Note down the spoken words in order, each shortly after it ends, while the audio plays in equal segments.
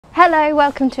Hello,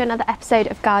 welcome to another episode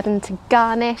of Garden to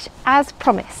Garnish. As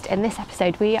promised, in this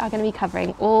episode we are going to be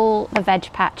covering all the veg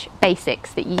patch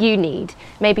basics that you need.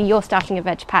 Maybe you're starting a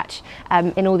veg patch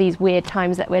in all these weird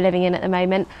times that we're living in at the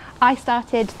moment. I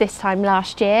started this time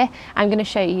last year. I'm going to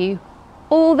show you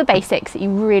all the basics that you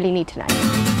really need to know.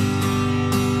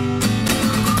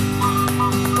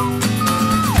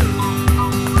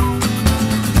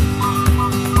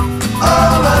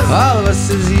 All of us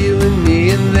is you and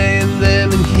me and they and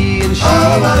them and he and she.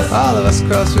 All of us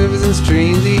cross rivers and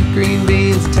streams, eat green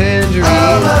beans, tangerines.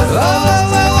 All of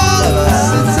us,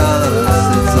 it's all of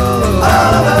us, it's all of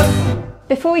us.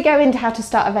 Before we go into how to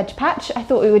start a veg patch, I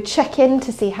thought we would check in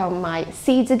to see how my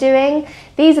seeds are doing.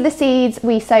 These are the seeds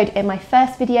we sowed in my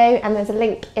first video, and there's a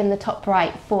link in the top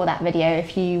right for that video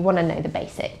if you want to know the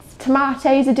basics.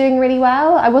 Tomatoes are doing really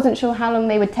well. I wasn't sure how long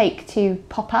they would take to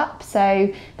pop up,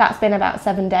 so that's been about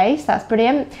 7 days, so that's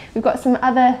brilliant. We've got some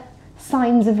other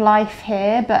signs of life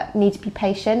here, but need to be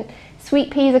patient.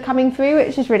 Sweet peas are coming through,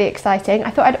 which is really exciting.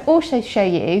 I thought I'd also show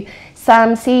you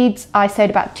some seeds I sowed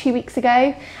about 2 weeks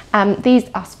ago. These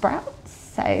are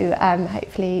sprouts, so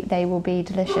hopefully they will be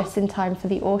delicious in time for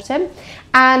the autumn.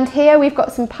 And here we've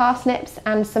got some parsnips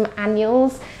and some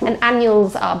annuals. And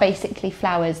annuals are basically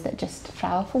flowers that just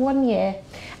flower for 1 year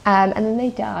and then they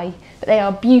die. But they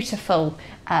are beautiful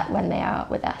when they are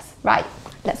with us. Right,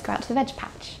 let's go out to the veg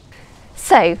patch.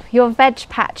 So, your veg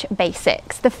patch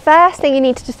basics. The first thing you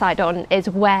need to decide on is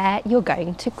where you're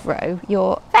going to grow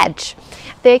your veg.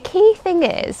 The key thing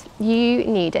is you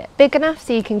need it big enough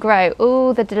so you can grow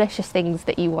all the delicious things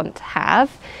that you want to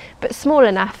have, but small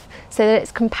enough so that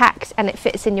it's compact and it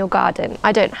fits in your garden.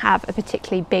 I don't have a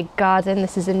particularly big garden.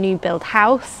 This is a new build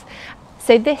house,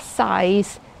 so this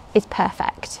size is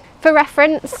perfect. For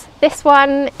reference, this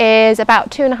one is about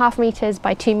 2.5 meters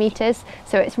by 2 meters,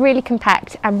 so it's really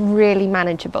compact and really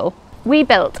manageable. We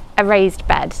built a raised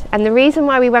bed, and the reason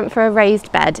why we went for a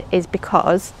raised bed is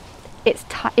because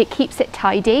it keeps it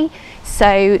tidy,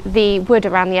 so the wood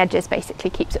around the edges basically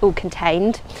keeps it all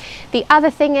contained. The other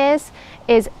thing is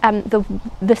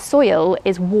the soil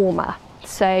is warmer.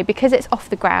 So because it's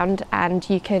off the ground and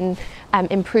you can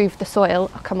improve the soil,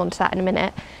 I'll come on to that in a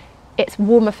minute, it's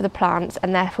warmer for the plants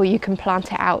and therefore you can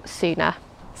plant it out sooner.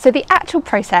 So the actual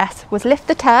process was lift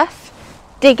the turf,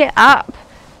 dig it up,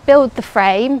 build the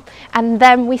frame, and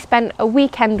then we spent a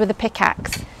weekend with a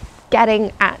pickaxe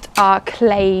getting at our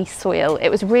clay soil. It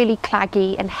was really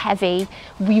claggy and heavy.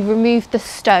 We removed the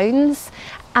stones,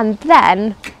 and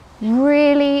then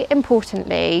really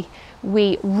importantly,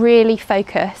 we really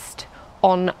focused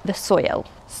on the soil.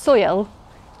 Soil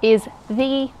is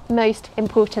the most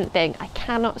important thing. I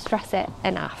cannot stress it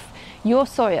enough. Your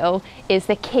soil is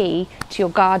the key to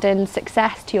your garden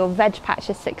success, to your veg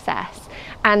patch's success.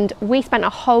 And we spent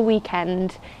a whole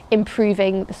weekend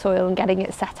improving the soil and getting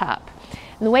it set up.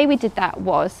 And the way we did that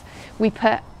was we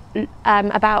put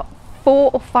about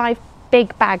 4 or 5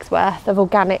 big bags worth of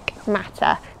organic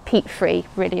matter, peat-free,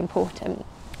 really important.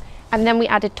 And then we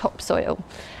added topsoil.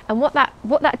 And what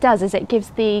that does is it gives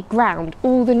the ground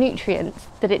all the nutrients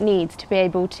that it needs to be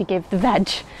able to give the veg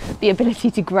the ability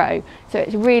to grow. So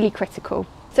it's really critical.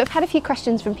 So I've had a few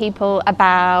questions from people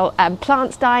about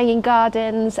plants dying in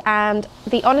gardens, and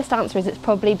the honest answer is it's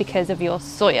probably because of your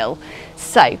soil.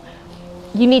 So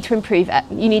you need to improve it.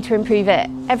 You need to improve it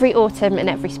every autumn and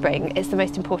every spring. It's the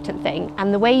most important thing.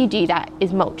 And the way you do that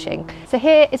is mulching. So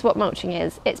here is what mulching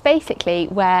is. It's basically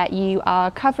where you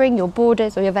are covering your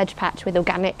borders or your veg patch with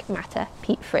organic matter,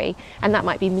 peat-free. And that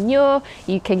might be manure.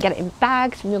 You can get it in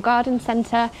bags from your garden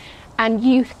centre. And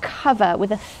you cover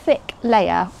with a thick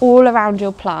layer all around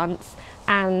your plants.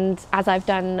 And as I've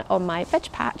done on my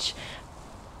veg patch,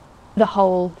 the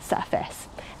whole surface.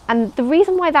 And the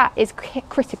reason why that is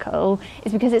critical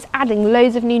is because it's adding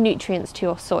loads of new nutrients to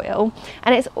your soil,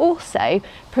 and it's also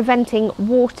preventing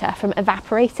water from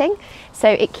evaporating, so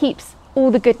it keeps all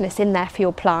the goodness in there for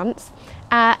your plants,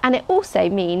 and it also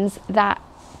means that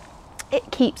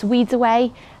it keeps weeds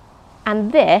away,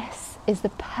 and this is the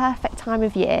perfect time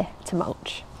of year to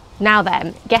mulch. Now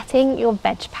then, getting your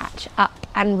veg patch up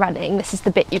and running, this is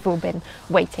the bit you've all been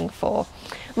waiting for.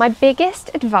 My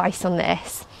biggest advice on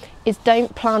this is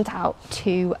don't plant out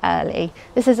too early.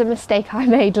 This is a mistake I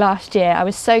made last year. I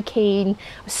was so keen,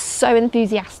 I was so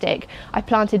enthusiastic. I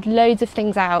planted loads of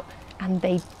things out and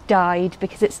they died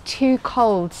because it's too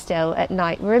cold still at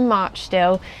night. We're in March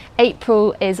still.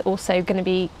 April is also going to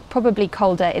be probably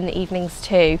colder in the evenings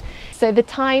too. So the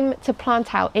time to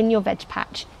plant out in your veg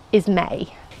patch is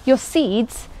May. Your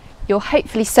seeds, you're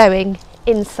hopefully sowing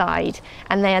inside,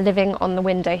 and they are living on the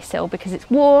windowsill because it's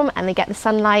warm and they get the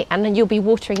sunlight, and then you'll be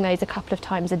watering those a couple of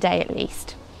times a day at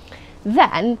least.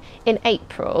 Then in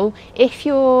April, if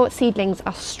your seedlings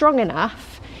are strong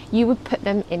enough, you would put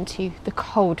them into the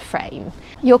cold frame.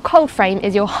 Your cold frame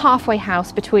is your halfway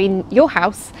house between your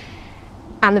house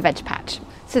and the veg patch.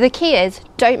 So the key is,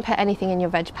 don't put anything in your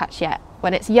veg patch yet.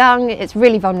 When it's young, it's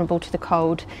really vulnerable to the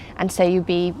cold, and so you'll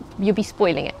be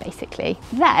spoiling it basically.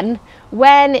 Then,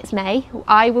 when it's May,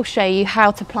 I will show you how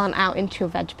to plant out into your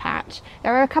veg patch.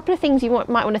 There are a couple of things you might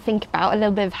want to think about, a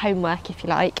little bit of homework if you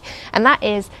like, and that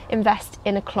is invest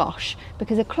in a cloche,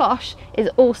 because a cloche is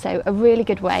also a really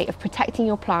good way of protecting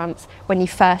your plants when you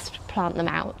first plant them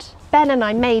out. Ben and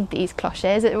I made these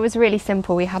cloches. It was really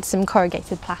simple. We had some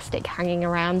corrugated plastic hanging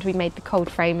around. We made the cold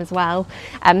frame as well,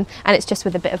 and it's just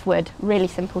with a bit of wood. Really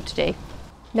simple to do.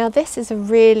 Now this is a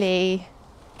really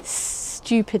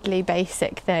stupidly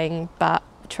basic thing, but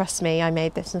trust me, I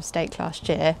made this mistake last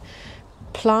year.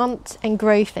 Plant and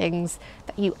grow things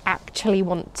that you actually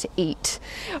want to eat.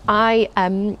 I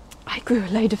grew a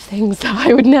load of things that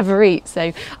I would never eat.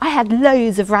 So I had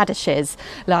loads of radishes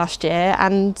last year,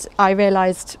 and I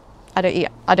realised I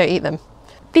don't eat them.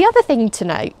 The other thing to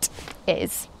note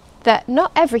is that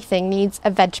not everything needs a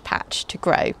veg patch to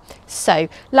grow. So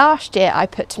last year I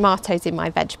put tomatoes in my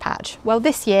veg patch. Well,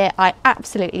 this year I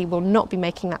absolutely will not be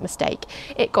making that mistake.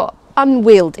 It got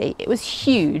unwieldy, it was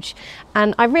huge,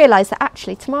 and I realised that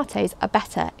actually tomatoes are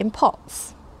better in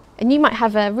pots. And you might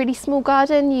have a really small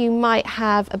garden, you might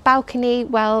have a balcony,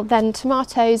 well then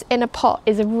tomatoes in a pot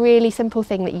is a really simple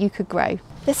thing that you could grow.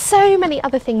 There's so many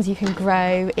other things you can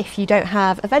grow if you don't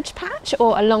have a veg patch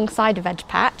or alongside a veg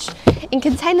patch. In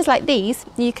containers like these,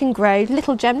 you can grow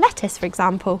little gem lettuce, for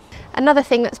example. Another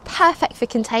thing that's perfect for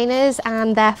containers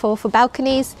and therefore for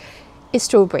balconies is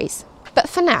strawberries. But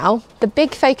for now, the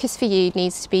big focus for you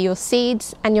needs to be your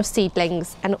seeds and your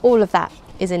seedlings, and all of that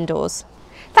is indoors.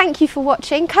 Thank you for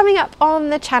watching. Coming up on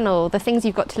the channel, the things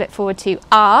you've got to look forward to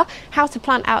are how to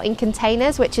plant out in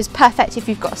containers, which is perfect if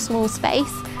you've got a small space,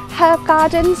 herb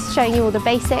gardens, showing you all the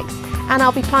basics, and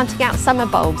I'll be planting out summer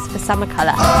bulbs for summer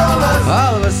colour.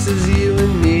 All of us is you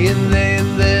and me and they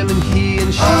and them and he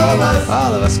and she.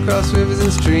 All of us cross rivers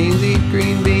and streams, eat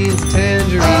green beans,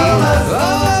 tangerines.